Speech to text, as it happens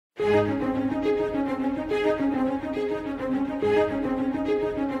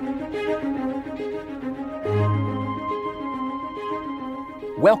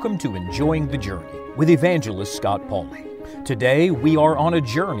Welcome to Enjoying the Journey with Evangelist Scott Pauley. Today we are on a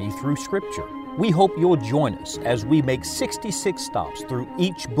journey through Scripture. We hope you'll join us as we make 66 stops through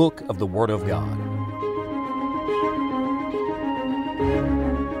each book of the Word of God.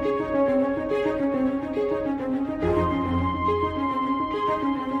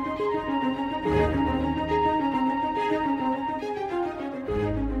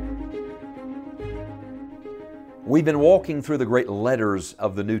 We've been walking through the great letters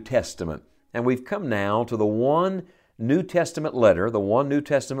of the New Testament, and we've come now to the one New Testament letter, the one New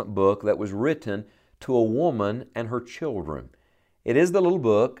Testament book that was written to a woman and her children. It is the little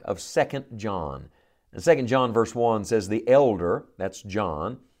book of 2 John. And 2 John verse 1 says, "The elder," that's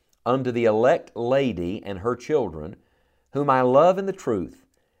John, "unto the elect lady and her children, whom I love in the truth,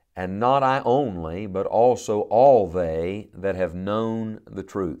 and not I only, but also all they that have known the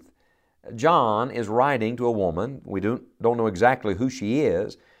truth." John is writing to a woman. We don't know exactly who she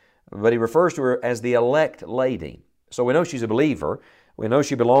is, but he refers to her as the elect lady. So we know she's a believer. We know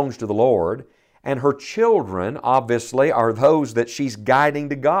she belongs to the Lord. And her children, obviously, are those that she's guiding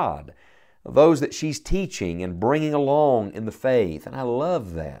to God, those that she's teaching and bringing along in the faith. And I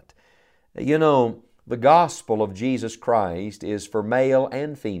love that. You know, the gospel of Jesus Christ is for male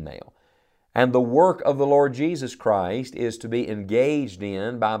and female. And the work of the Lord Jesus Christ is to be engaged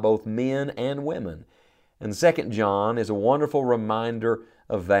in by both men and women. And 2 John is a wonderful reminder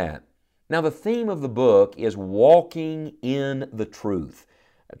of that. Now, the theme of the book is walking in the truth.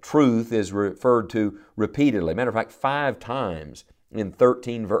 Truth is referred to repeatedly. Matter of fact, 5 times in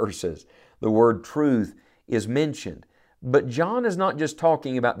 13 verses, the word truth is mentioned. But John is not just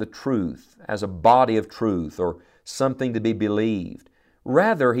talking about the truth as a body of truth or something to be believed.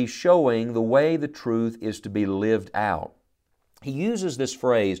 Rather, he's showing the way the truth is to be lived out. He uses this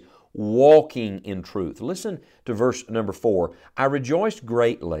phrase, walking in truth. Listen to verse number 4. "I rejoiced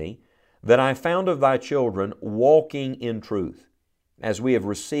greatly that I found of thy children walking in truth, as we have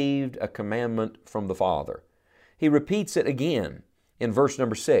received a commandment from the Father." He repeats it again in verse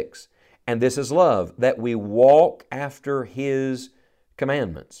number 6. "And this is love, that we walk after His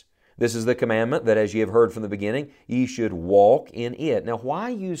commandments. This is the commandment that, as ye have heard from the beginning, ye should walk in it." Now, why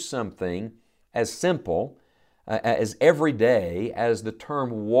use something as simple, as everyday as the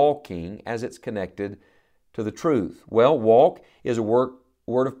term walking as it's connected to the truth? Well, walk is a word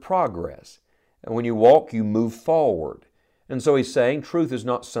of progress. And when you walk, you move forward. And so he's saying truth is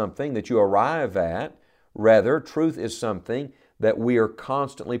not something that you arrive at. Rather, truth is something that we are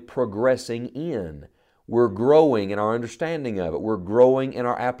constantly progressing in. We're growing in our understanding of it. We're growing in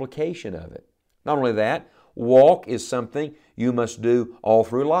our application of it. Not only that, walk is something you must do all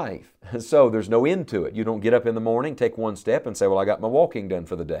through life. So there's no end to it. You don't get up in the morning, take one step, and say, "Well, I got my walking done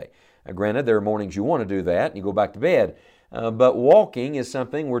for the day." Granted, there are mornings you want to do that, and you go back to bed. But walking is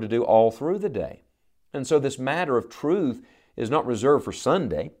something we're to do all through the day. And so this matter of truth is not reserved for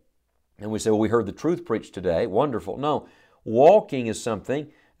Sunday. And we say, "Well, we heard the truth preached today. Wonderful." No, walking is something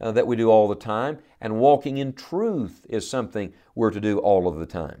that we do all the time, and walking in truth is something we're to do all of the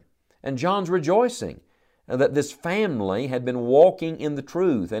time. And John's rejoicing that this family had been walking in the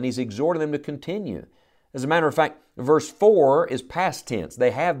truth, and he's exhorting them to continue. As a matter of fact, verse 4 is past tense.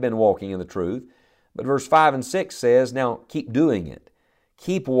 They have been walking in the truth. But verse 5 and 6 says, now keep doing it.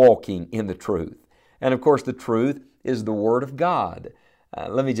 Keep walking in the truth. And of course, the truth is the Word of God.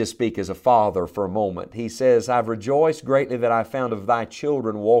 Let me just speak as a father for a moment. He says, "I've rejoiced greatly that I found of thy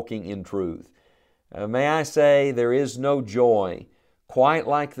children walking in truth." May I say, there is no joy quite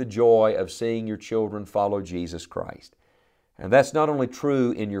like the joy of seeing your children follow Jesus Christ. And that's not only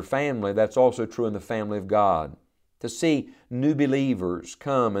true in your family, that's also true in the family of God. To see new believers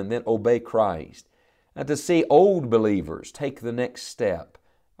come and then obey Christ. And to see old believers take the next step.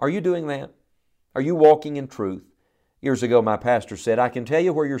 Are you doing that? Are you walking in truth? Years ago, my pastor said, "I can tell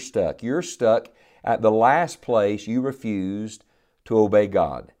you where you're stuck. You're stuck at the last place you refused to obey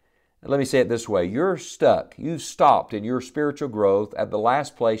God." And let me say it this way. You're stuck. You've stopped in your spiritual growth at the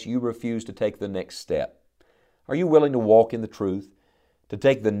last place you refused to take the next step. Are you willing to walk in the truth, to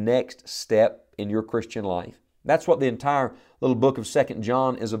take the next step in your Christian life? That's what the entire little book of 2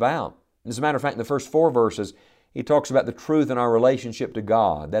 John is about. As a matter of fact, in the first 4 verses, he talks about the truth in our relationship to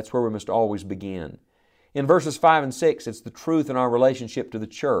God. That's where we must always begin. In verses 5 and 6, it's the truth in our relationship to the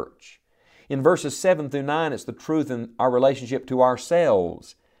church. In verses 7 through 9, it's the truth in our relationship to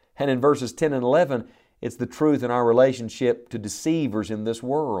ourselves. And in verses 10 and 11, it's the truth in our relationship to deceivers in this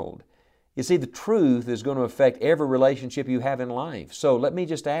world. You see, the truth is going to affect every relationship you have in life. So let me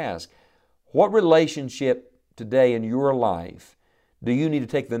just ask, what relationship today in your life do you need to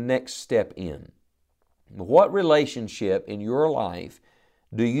take the next step in? What relationship in your life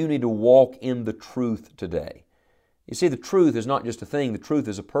do you need to walk in the truth today? You see, the truth is not just a thing, the truth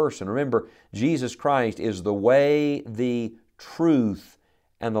is a person. Remember, Jesus Christ is the way, the truth,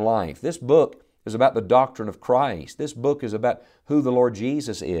 and the life. This book is about the doctrine of Christ. This book is about who the Lord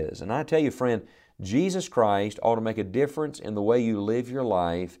Jesus is. And I tell you, friend, Jesus Christ ought to make a difference in the way you live your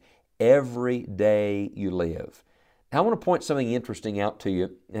life every day you live. Now, I want to point something interesting out to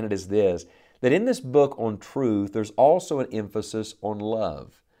you, and it is this, that in this book on truth, there's also an emphasis on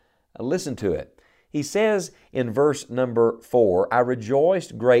love. Now, listen to it. He says in verse number 4, I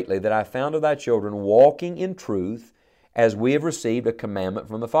rejoiced greatly that I found of thy children walking in truth as we have received a commandment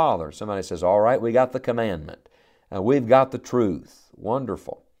from the Father. Somebody says, all right, we got the commandment. We've got the truth.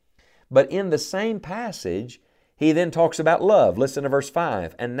 Wonderful. But in the same passage, he then talks about love. Listen to verse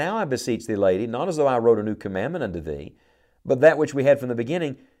 5. And now I beseech thee, lady, not as though I wrote a new commandment unto thee, but that which we had from the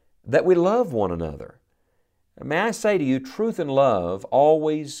beginning, that we love one another. May I say to you, truth and love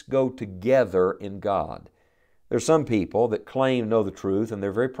always go together in God. There's some people that claim to know the truth, and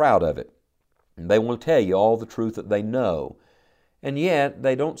they're very proud of it. And they want to tell you all the truth that they know. And yet,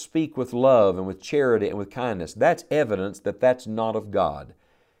 they don't speak with love and with charity and with kindness. That's evidence that that's not of God.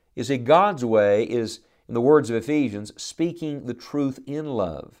 You see, God's way is, in the words of Ephesians, speaking the truth in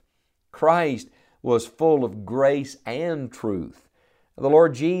love. Christ was full of grace and truth. The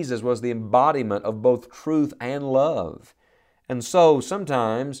Lord Jesus was the embodiment of both truth and love. And so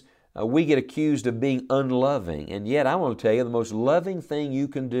sometimes we get accused of being unloving. And yet I want to tell you the most loving thing you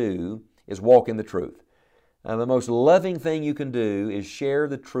can do is walk in the truth. The most loving thing you can do is share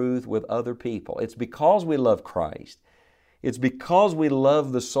the truth with other people. It's because we love Christ. It's because we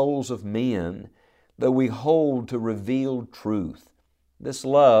love the souls of men that we hold to revealed truth. This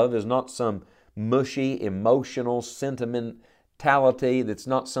love is not some mushy, emotional sentimentality. That's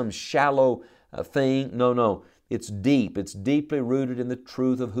not some shallow thing. No. It's deep. It's deeply rooted in the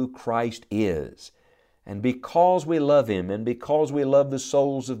truth of who Christ is. And because we love Him and because we love the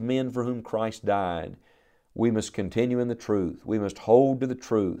souls of men for whom Christ died, we must continue in the truth. We must hold to the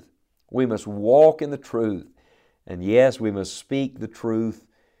truth. We must walk in the truth. And yes, we must speak the truth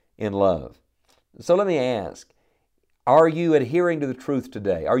in love. So let me ask, are you adhering to the truth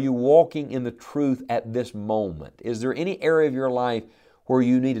today? Are you walking in the truth at this moment? Is there any area of your life where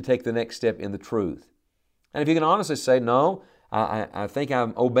you need to take the next step in the truth? And if you can honestly say, no, I think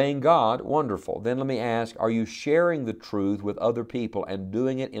I'm obeying God, wonderful. Then let me ask, are you sharing the truth with other people and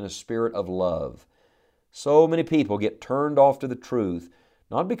doing it in a spirit of love? So many people get turned off to the truth,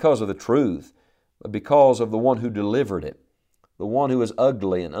 not because of the truth, but because of the one who delivered it, the one who is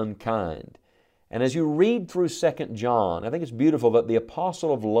ugly and unkind. And as you read through 2 John, I think it's beautiful that the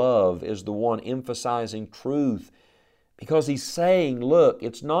apostle of love is the one emphasizing truth, because he's saying, look,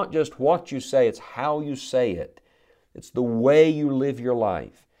 it's not just what you say, it's how you say it. It's the way you live your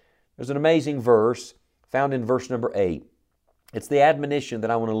life. There's an amazing verse found in verse number 8. It's the admonition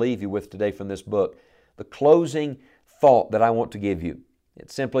that I want to leave you with today from this book. The closing thought that I want to give you.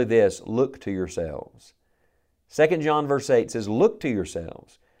 It's simply this, look to yourselves. 2 John verse 8 says, look to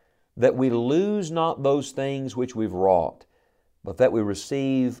yourselves, that we lose not those things which we've wrought, but that we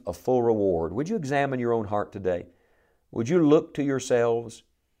receive a full reward. Would you examine your own heart today? Would you look to yourselves?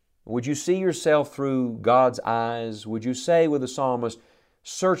 Would you see yourself through God's eyes? Would you say with the psalmist,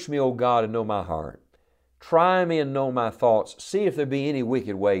 search me, O God, and know my heart. Try me and know my thoughts. See if there be any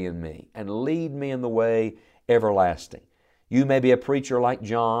wicked way in me, and lead me in the way everlasting. You may be a preacher like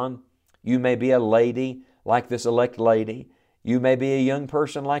John. You may be a lady like this elect lady. You may be a young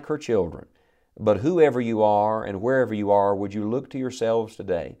person like her children. But whoever you are and wherever you are, would you look to yourselves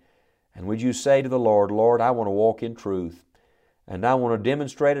today? And would you say to the Lord, Lord, I want to walk in truth. And I want to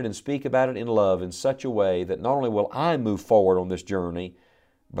demonstrate it and speak about it in love in such a way that not only will I move forward on this journey,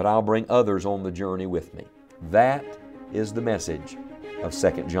 but I'll bring others on the journey with me. That is the message of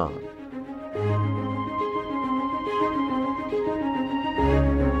 2 John.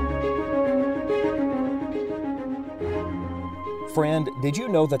 Friend, did you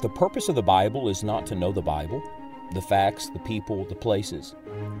know that the purpose of the Bible is not to know the Bible, the facts, the people, the places,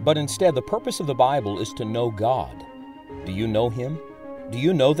 but instead the purpose of the Bible is to know God? Do you know Him? Do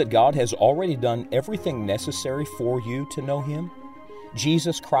you know that God has already done everything necessary for you to know Him?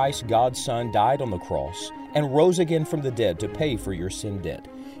 Jesus Christ, God's Son, died on the cross and rose again from the dead to pay for your sin debt.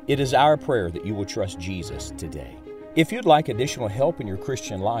 It is our prayer that you will trust Jesus today. If you'd like additional help in your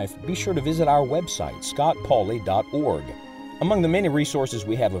Christian life, be sure to visit our website, scottpauley.org. Among the many resources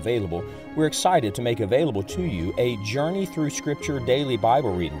we have available, we're excited to make available to you a Journey Through Scripture Daily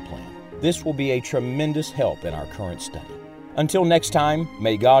Bible Reading Plan. This will be a tremendous help in our current study. Until next time,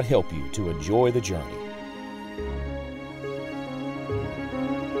 may God help you to enjoy the journey.